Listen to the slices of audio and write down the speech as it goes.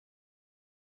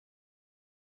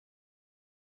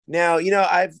Now,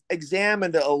 I've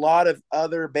examined a lot of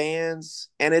other bands,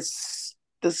 and it's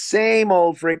the same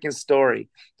old freaking story.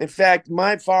 In fact,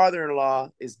 my father-in-law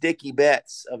is Dickie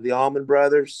Betts of the Allman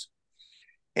Brothers,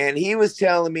 and he was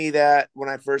telling me that when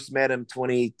I first met him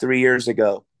 23 years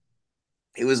ago.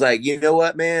 He was like, you know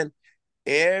what, man?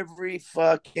 Every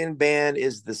fucking band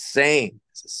is the same.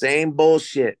 It's the same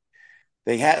bullshit.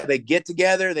 They get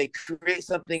together, they create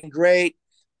something great,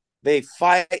 they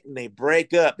fight and they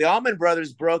break up. The Allman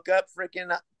Brothers broke up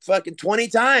freaking fucking 20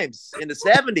 times in the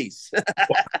 70s.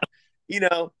 you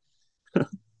know,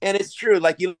 and it's true.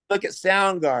 Like you look at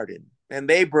Soundgarden and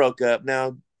they broke up.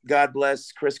 Now, God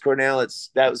bless Chris Cornell.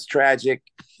 That was tragic.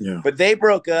 Yeah. But they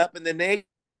broke up and then they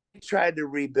tried to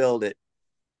rebuild it.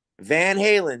 Van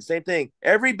Halen, same thing.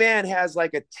 Every band has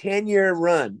like a 10-year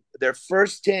run, their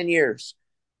first 10 years,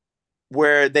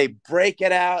 where they break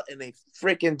it out and they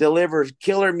freaking deliver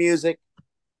killer music,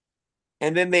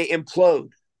 and then they implode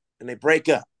and they break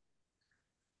up.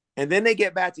 And then they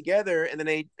get back together and then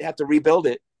they have to rebuild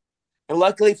it. And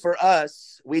luckily for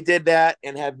us, we did that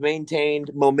and have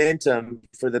maintained momentum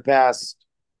for the past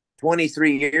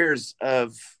 23 years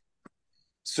of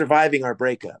surviving our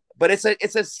breakup. But it's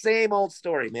a same old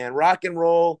story, man. Rock and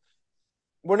roll,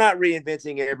 we're not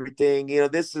reinventing everything.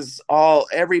 This is all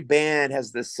every band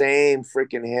has the same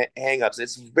freaking hangups.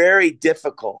 It's very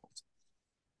difficult.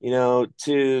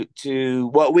 To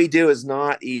what we do is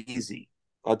not easy.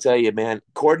 I'll tell you, man.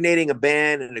 Coordinating a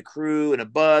band and a crew and a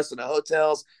bus and the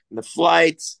hotels and the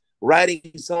flights,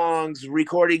 writing songs,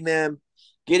 recording them,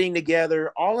 getting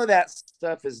together, all of that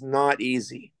stuff is not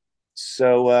easy.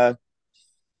 So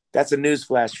that's a news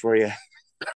flash for you.